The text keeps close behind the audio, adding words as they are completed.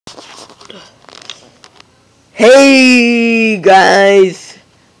Hey guys,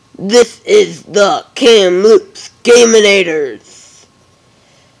 this is the Kamloops Gaminators,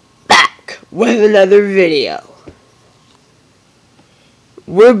 back with another video.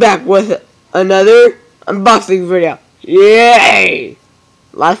 We're back with another unboxing video. Yay!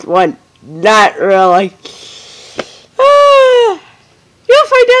 Last one, not really. You'll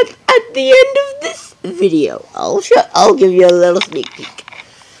find out at the end of this video. I'll give you a little sneak peek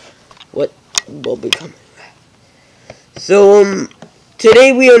what will be coming. So,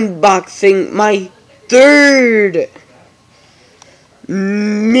 today we unboxing my third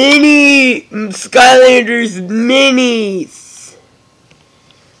mini Skylanders Minis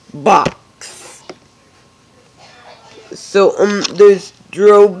box. So, there's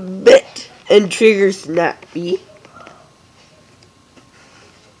Drobit and Trigger Snappy.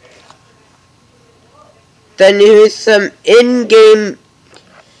 Then here's some in-game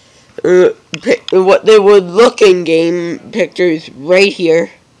what they would look in game pictures right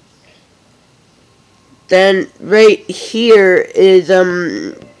here. Then right here is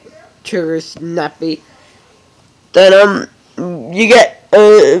Trigger Snappy. Then you get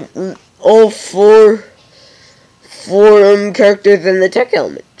all four characters in the tech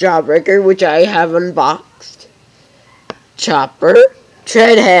element. Jawbreaker, which I have unboxed. Chopper,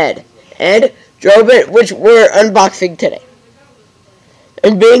 Treadhead, and Drobit, which we're unboxing today.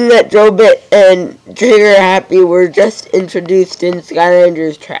 And being that Drobit and Trigger Happy were just introduced in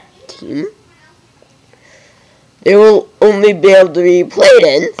Skylanders Trap Team, they will only be able to be played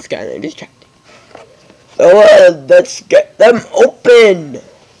in Skylanders Trap Team. So let's get them open.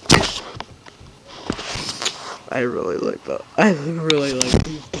 I really like that. I really like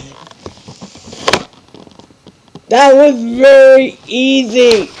these things. That was very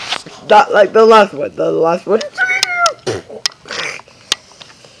easy. Not like the last one. The last one.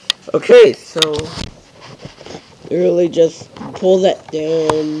 Okay, so really just pull that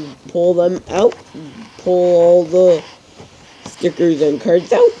down, pull them out, pull all the stickers and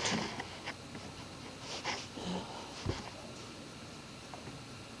cards out.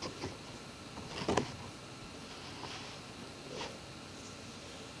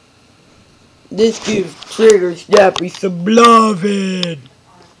 This gives Trigger Snappy some loving.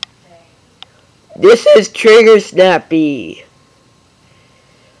 This is Trigger Snappy.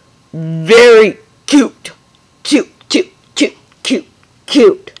 Very cute. Cute.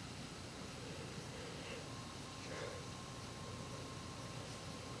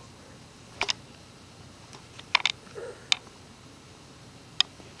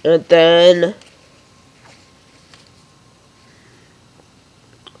 And then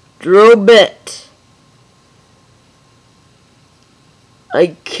Drobit. I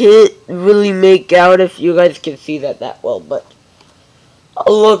can't really make out if you guys can see that well, but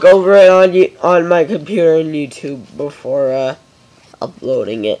I'll look over it on my computer and YouTube before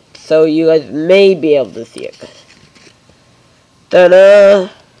uploading it, so you guys may be able to see it. Then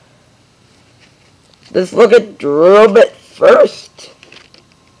let's look at Drobit first.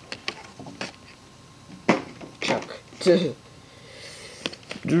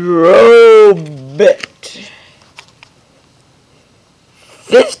 Drobit.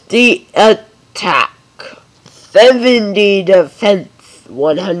 50 attack, 70 defense,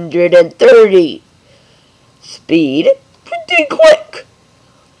 130 speed, pretty quick,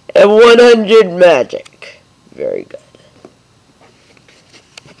 and 100 magic. Very good.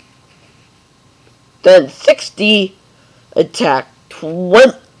 Then 60 attack,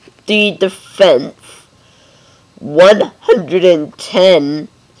 20 defense, 110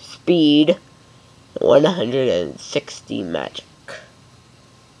 speed, 160 magic.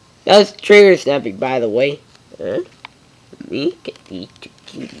 That's Trigger Snappy, by the way. Let me get these two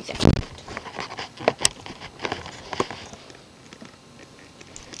cuties out.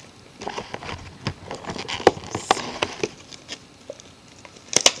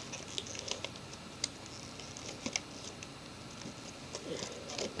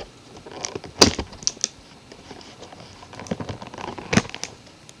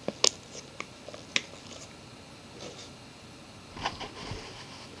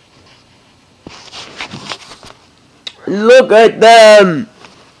 Look at them!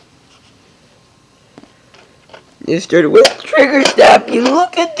 You started with Trigger Snappy.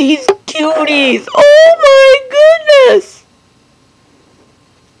 Look at these cuties! Oh my goodness!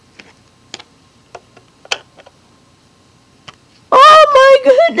 Oh my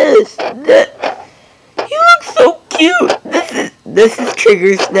goodness! He looks so cute! This is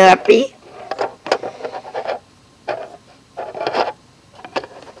Trigger Snappy.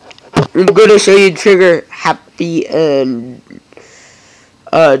 I'm gonna show you Trigger Happy and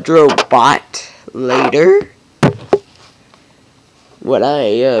Drobit later when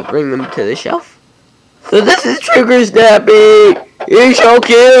I bring them to the shelf. So this is Trigger Snappy. He's so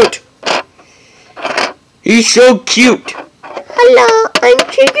cute. He's so cute. Hello, I'm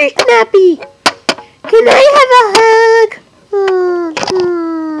Trigger Snappy. Can I have a hug?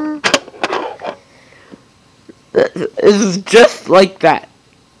 This is just like that.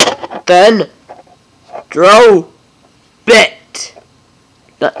 Then Drobit.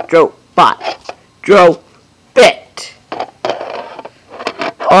 Not Drobot. Drobit.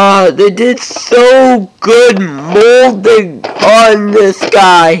 They did so good molding on this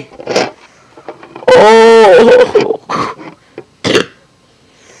guy. Oh,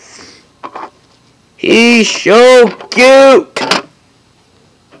 he's so cute.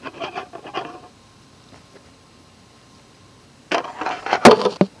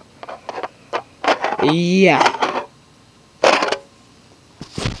 Yeah.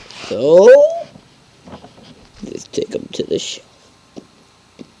 So, let's take him to the shelf.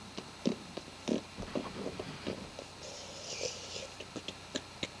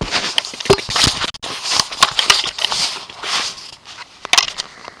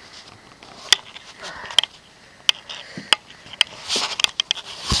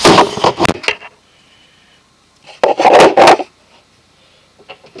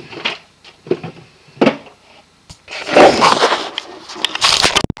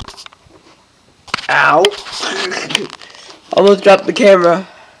 Ow. Almost dropped the camera.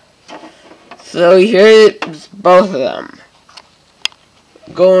 So here's both of them.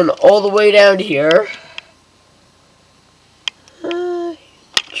 Going all the way down here.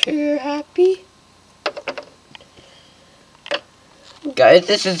 Trigger Happy. Guys,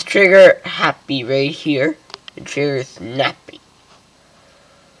 this is Trigger Happy right here. And Trigger Snappy.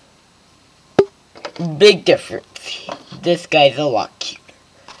 Big difference. This guy's a lot cuter.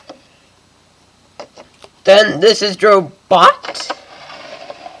 Then this is Drobot.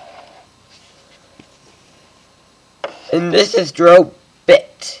 And this is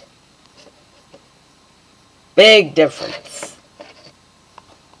Drobit. Big difference.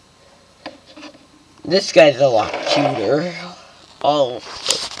 This guy's a lot cuter.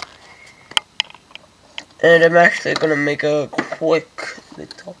 Also. And I'm actually gonna make a quick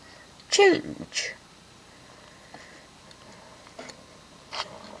little change.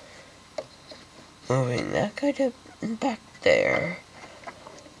 Moving that guy to back there.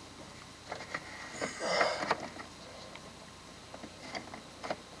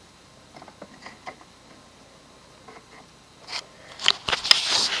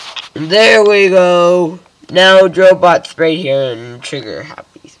 There we go. Now Drobot's right here and Trigger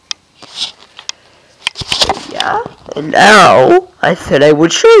Happy. Yeah. And now I said I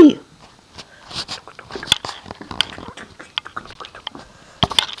would show you.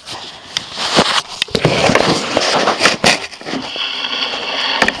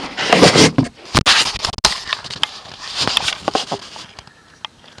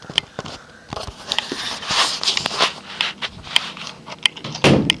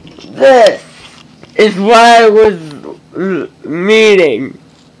 This is what I was meaning.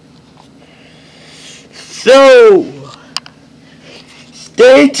 So,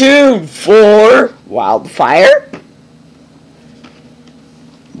 stay tuned for Wildfire,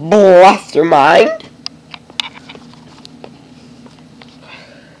 Blastermind,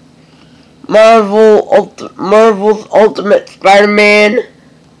 Marvel's Ultimate Spider-Man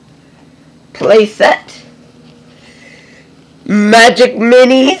playset, Magic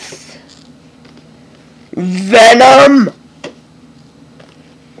Minis, Venom,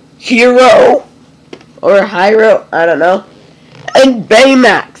 Hero, or Hyro, I don't know, and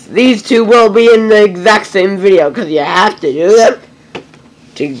Baymax. These two will be in the exact same video because you have to do them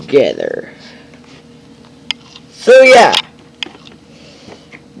together. So yeah,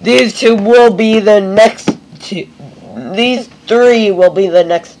 these two will be the next two. These three will be the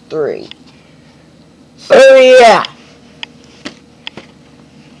next three. So yeah.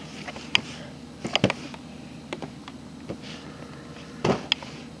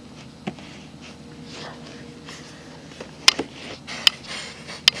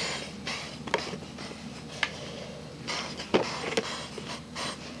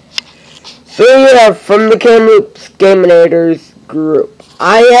 So yeah, from the Kamloops Gaminators group,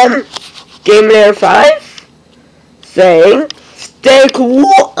 I am Gaminator 5 saying, stay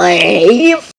cool,